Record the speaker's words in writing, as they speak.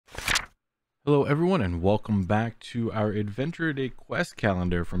Hello, everyone, and welcome back to our Adventure Day quest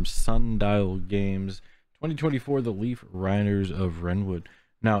calendar from Sundial Games 2024, The Leaf Riders of Renwood.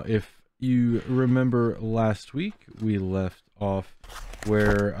 Now, if you remember last week, we left off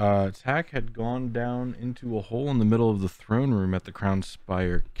where Tak had gone down into a hole in the middle of the throne room at the Crown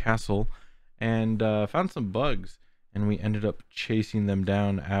Spire Castle and found some bugs, and we ended up chasing them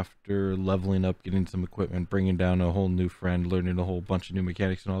down after leveling up, getting some equipment, bringing down a whole new friend, learning a whole bunch of new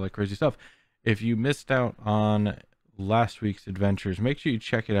mechanics and all that crazy stuff. If you missed out on last week's adventures, make sure you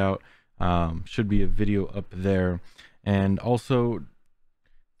check it out. Should be a video up there. And also,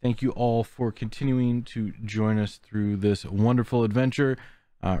 thank you all for continuing to join us through this wonderful adventure.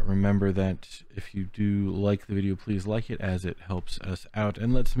 Remember that if you do like the video, please like it, as it helps us out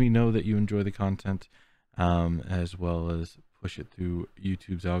and lets me know that you enjoy the content, as well as push it through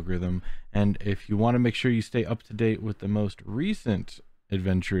YouTube's algorithm. And if you want to make sure you stay up to date with the most recent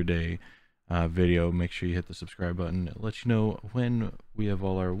Adventure Day video, make sure you hit the subscribe button. It lets you know when we have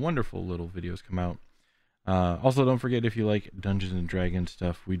all our wonderful little videos come out. Also, don't forget, if you like Dungeons and Dragons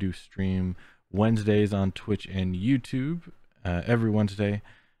stuff, we do stream Wednesdays on Twitch and YouTube, every Wednesday,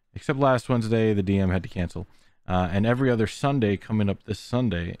 except last Wednesday the DM had to cancel, and every other Sunday coming up this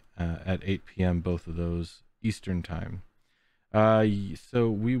Sunday at 8 p.m. both of those Eastern time. So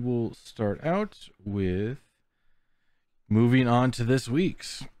we will start out with moving on to this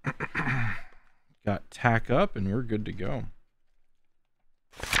week's. Got Tak up and we're good to go.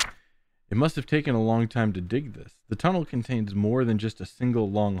 It must have taken a long time to dig this. The tunnel contains more than just a single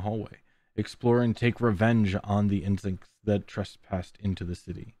long hallway. Explore and take revenge on the insects that trespassed into the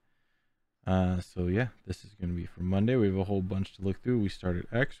city. So yeah, this is going to be for Monday. We have a whole bunch to look through. We start at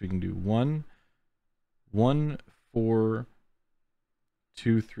X. We can do 1, 1, 4,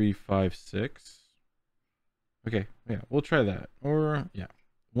 2, 3, 5, 6. Okay, yeah, we'll try that. Or yeah,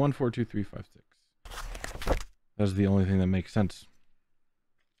 1, 4, 2, 3, 5, 6. That's the only thing that makes sense.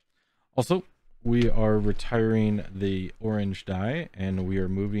 Also, we are retiring the orange die and we are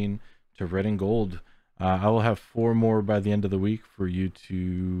moving to red and gold. I will have 4 more by the end of the week for you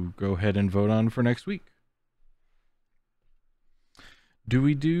to go ahead and vote on for next week. Do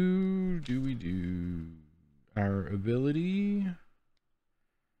we do our ability?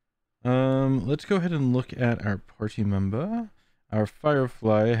 Let's go ahead and look at our party member. Our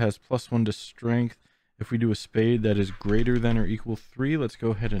Firefly has +1 to strength. If we do a spade that is greater than or equal 3, let's go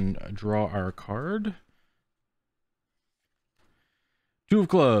ahead and draw our card. 2 of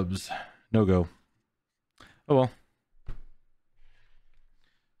clubs. No go. Oh well.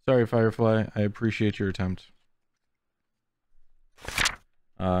 Sorry, Firefly. I appreciate your attempt.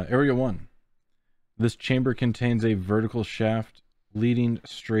 Area 1. This chamber contains a vertical shaft leading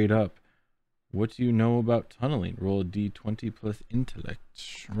straight up. What do you know about tunneling? Roll a d20 plus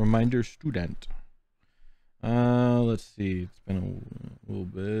intellect. Reminder, student. Let's see. It's been a little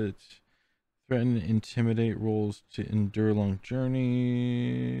bit. Threaten, intimidate rolls to endure long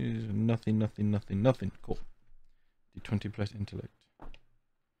journeys. Nothing. Cool. D20 plus intellect.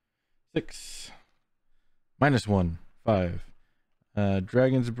 6. -1. 5.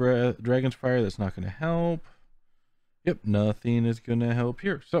 Dragon's breath, dragon's fire. That's not going to help. Yep, nothing is going to help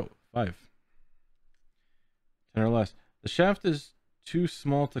here. So 5. 10 or less. The shaft is too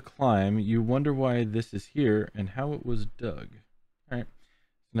small to climb. You wonder why this is here and how it was dug. All right.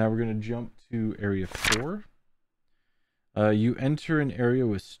 So now we're going to jump to area 4. You enter an area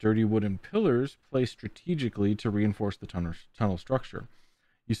with sturdy wooden pillars placed strategically to reinforce the tunnel structure.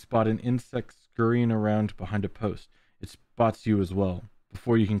 You spot an insect scurrying around behind a post. It spots you as well.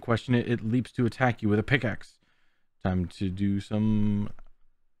 Before you can question it, it leaps to attack you with a pickaxe. Time to do some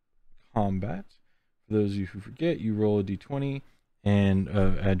combat. For those of you who forget, you roll a d20 and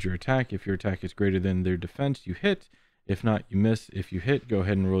add your attack. If your attack is greater than their defense, you hit. If not, you miss. If you hit, go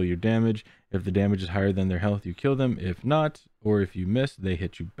ahead and roll your damage. If the damage is higher than their health, you kill them. If not, or if you miss, they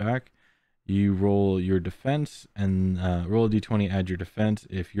hit you back. You roll your defense and roll a d20, add your defense.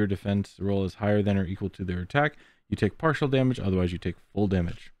 If your defense roll is higher than or equal to their attack, you take partial damage. Otherwise, you take full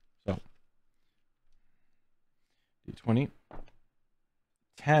damage. So, d20.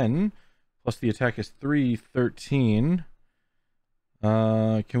 10 plus the attack is 3, 13.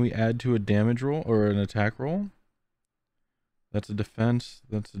 Can we add to a damage roll or an attack roll? That's a defense,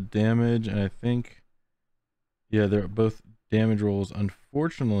 that's a damage, and I think, yeah, they're both damage rolls.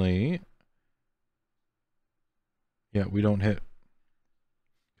 Unfortunately, yeah, we don't hit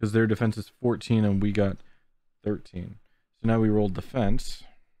because their defense is 14 and we got 13. So now we rolled defense.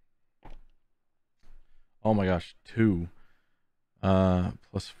 Oh my gosh, 2.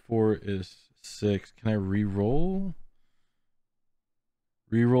 Plus 4 is 6. Can I re-roll?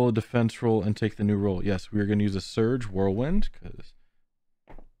 Reroll a defense roll and take the new roll. Yes, we are going to use a Surge Whirlwind because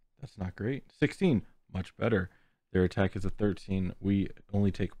that's not great. 16, much better. Their attack is a 13. We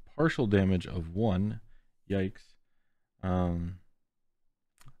only take partial damage of 1. Yikes. All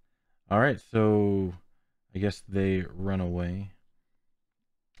right, so I guess they run away.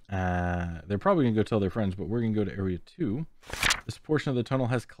 They're probably going to go tell their friends, but we're going to go to Area 2. This portion of the tunnel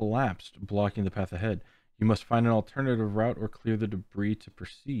has collapsed, blocking the path ahead. You must find an alternative route or clear the debris to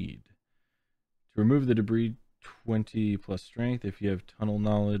proceed. To remove the debris, 20 plus strength. If you have tunnel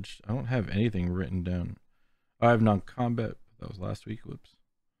knowledge, I don't have anything written down. Oh, I have non-combat. That was last week. Whoops.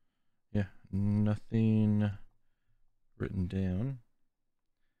 Yeah, nothing written down.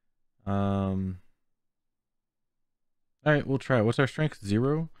 All right, we'll try it. What's our strength?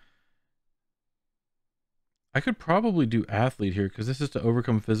 0. I could probably do athlete here because this is to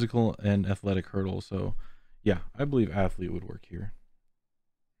overcome physical and athletic hurdles. So, yeah, I believe athlete would work here.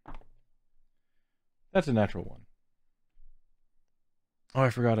 That's a natural 1. Oh, I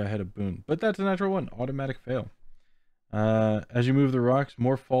forgot I had a boon, but that's a natural 1. Automatic fail. As you move the rocks,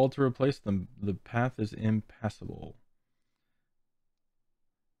 more fall to replace them. The path is impassable.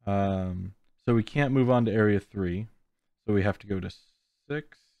 So we can't move on to Area 3. So we have to go to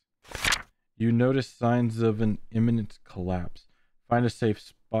 6. You notice signs of an imminent collapse. Find a safe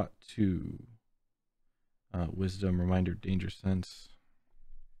spot to wisdom, reminder, danger sense.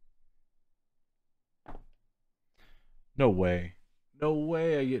 No way. No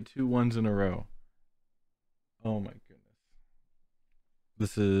way I get 2 1s in a row. Oh my goodness.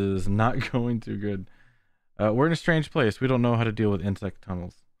 This is not going too good. We're in a strange place. We don't know how to deal with insect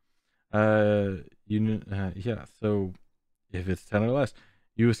tunnels. Yeah, so if it's 10 or less,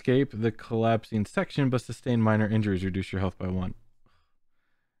 you escape the collapsing section but sustain minor injuries. Reduce your health by 1.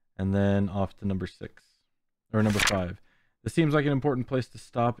 And then off to number 6. Or number 5. This seems like an important place to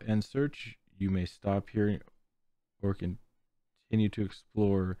stop and search. You may stop here or continue to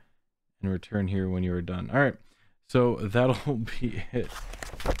explore and return here when you are done. All right, so that'll be it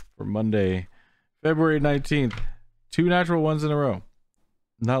for Monday, February 19th. 2 natural 1s in a row.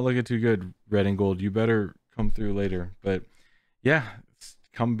 Not looking too good, red and gold. You better come through later. But yeah,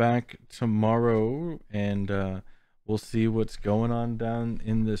 come back tomorrow and we'll see what's going on down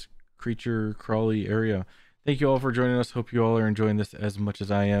in this creature crawly area. Thank you all for joining us. Hope you all are enjoying this as much as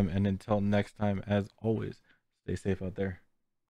I am. And until next time, as always, stay safe out there.